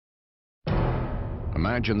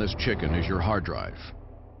Imagine this chicken is your hard drive,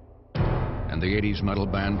 and the 80s metal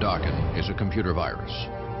band Dokken is a computer virus.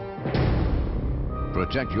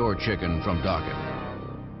 Protect your chicken from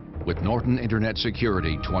Dokken with Norton Internet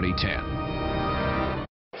Security 2010.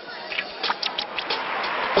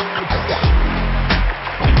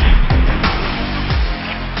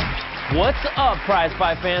 What's up,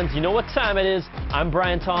 PrizeFight fans? You know what time it is. I'm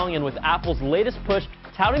Brian Tong, and with Apple's latest push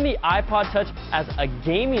touting the iPod Touch as a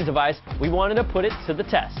gaming device, we wanted to put it to the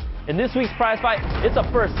test. In this week's PrizeFight, it's a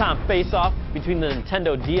first-time face-off between the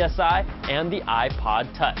NintendoDSi and the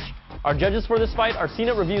iPod Touch. Our judges for this fight are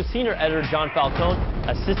CNET Review Senior Editor John Falcone,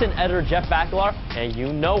 Assistant Editor Jeff Bakalar, and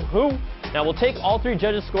you know who. Now we'll take all three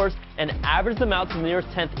judges' scores and average them out to the nearest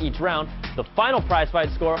tenth each round. The final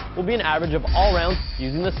PrizeFight score will be an average of all rounds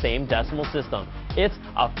using the same decimal system. It's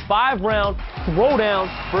a 5-round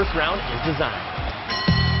throwdown. First round is designed.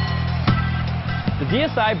 The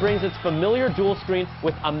DSi brings its familiar dual screen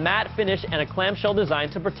with a matte finish and a clamshell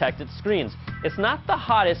design to protect its screens. It's not the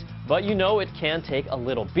hottest, but you know it can take a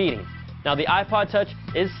little beating. Now the iPod Touch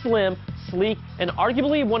is slim, sleek, and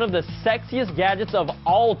arguably one of the sexiest gadgets of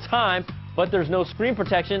all time, but there's no screen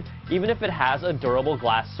protection even if it has a durable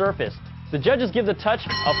glass surface. The judges give the Touch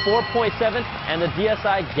a 4.7 and the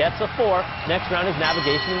DSi gets a 4. Next round is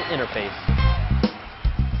navigation and interface.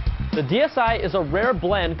 The DSi is a rare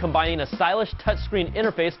blend combining a stylish touchscreen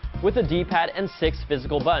interface with a D-pad and 6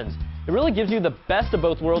 physical buttons. It really gives you the best of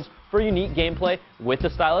both worlds for unique gameplay with the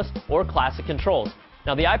stylus or classic controls.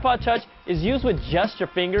 Now the iPod Touch is used with just your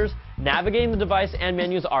fingers. Navigating the device and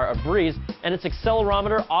menus are a breeze, and its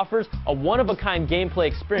accelerometer offers a one-of-a-kind gameplay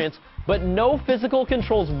experience, but no physical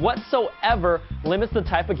controls whatsoever limits the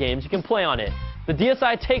type of games you can play on it. The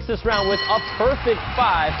DSi takes this round with a perfect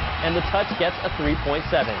 5, and the Touch gets a 3.7.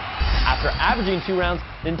 After averaging 2 rounds,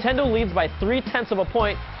 Nintendo leads by 0.3 of a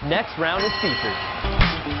point. Next round is featured.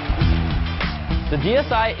 The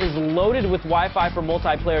DSi is loaded with Wi-Fi for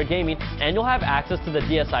multiplayer gaming, and you'll have access to the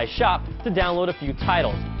DSi shop to download a few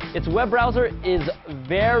titles. Its web browser is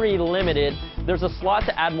very limited. There's a slot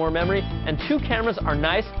to add more memory, and 2 cameras are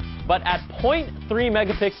nice, but at 0.3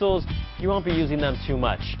 megapixels, you won't be using them too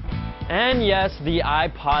much. And yes, the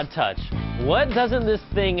iPod Touch. What doesn't this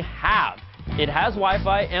thing have? It has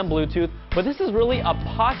Wi-Fi and Bluetooth, but this is really a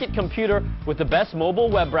pocket computer with the best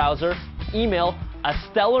mobile web browser, email, a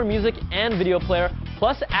stellar music and video player,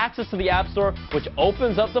 plus access to the App Store, which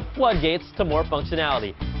opens up the floodgates to more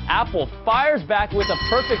functionality. Apple fires back with a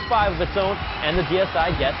perfect 5 of its own, and the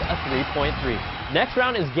DSi gets a 3.3. Next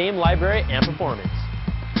round is game library and performance.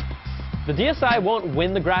 The DSi won't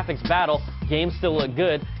win the graphics battle. Games still look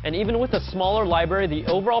good, and even with a smaller library, the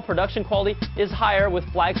overall production quality is higher with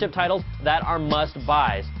flagship titles that are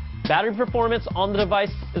must-buys. Battery performance on the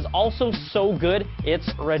device is also so good,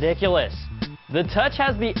 it's ridiculous. The Touch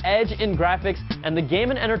has the edge in graphics, and the game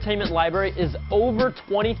and entertainment library is over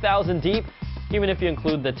 20,000 deep, even if you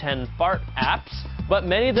include the 10 fart apps, but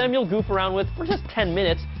many of them you'll goof around with for just 10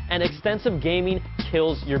 minutes, and extensive gaming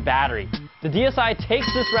kills your battery. The DSi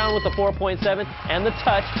takes this round with a 4.7, and the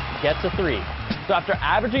Touch gets a 3. So after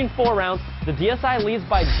averaging 4 rounds, the DSi leads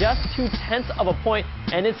by just 0.2 of a point,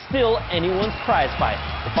 and it's still anyone's prize fight.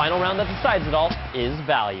 The final round that decides it all is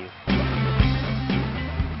value.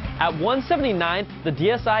 At $179, the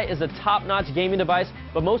DSi is a top-notch gaming device,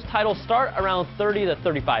 but most titles start around $30 to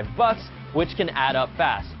 $35, which can add up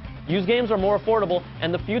fast. Used games are more affordable,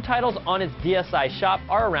 and the few titles on its DSi shop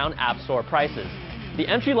are around App Store prices. The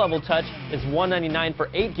entry-level Touch is $199 for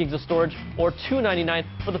 8 gigs of storage, or $299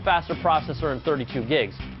 for the faster processor and 32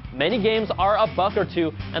 gigs. Many games are $1 or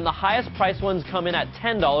 $2, and the highest priced ones come in at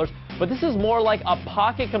 $10, but this is more like a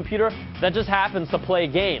pocket computer that just happens to play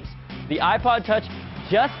games. The iPod Touch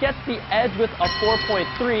just gets the edge with a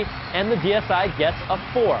 4.3, and the DSi gets a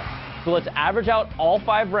 4. So let's average out all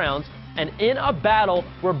 5 rounds, and in a battle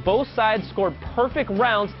where both sides scored perfect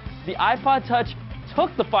rounds, the iPod Touch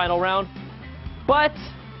took the final round, but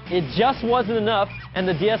it just wasn't enough, and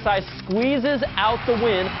the DSi squeezes out the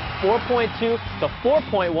win, 4.2 to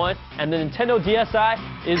 4.1, and the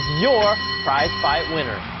NintendoDSi is your prize fight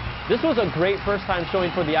winner. This was a great first-time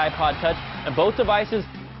showing for the iPod Touch, and both devices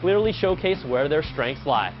clearly showcase where their strengths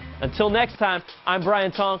lie. Until next time, I'm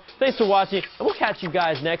Brian Tong. Thanks for watching, and we'll catch you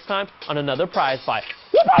guys next time on another prize fight.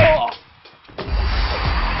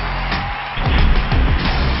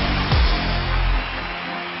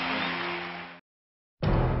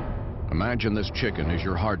 Imagine this chicken is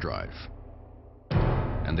your hard drive,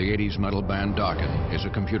 and the 80s metal band Dokken is a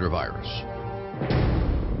computer virus.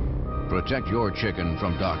 Protect your chicken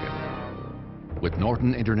from Dokken with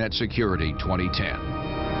Norton Internet Security 2010.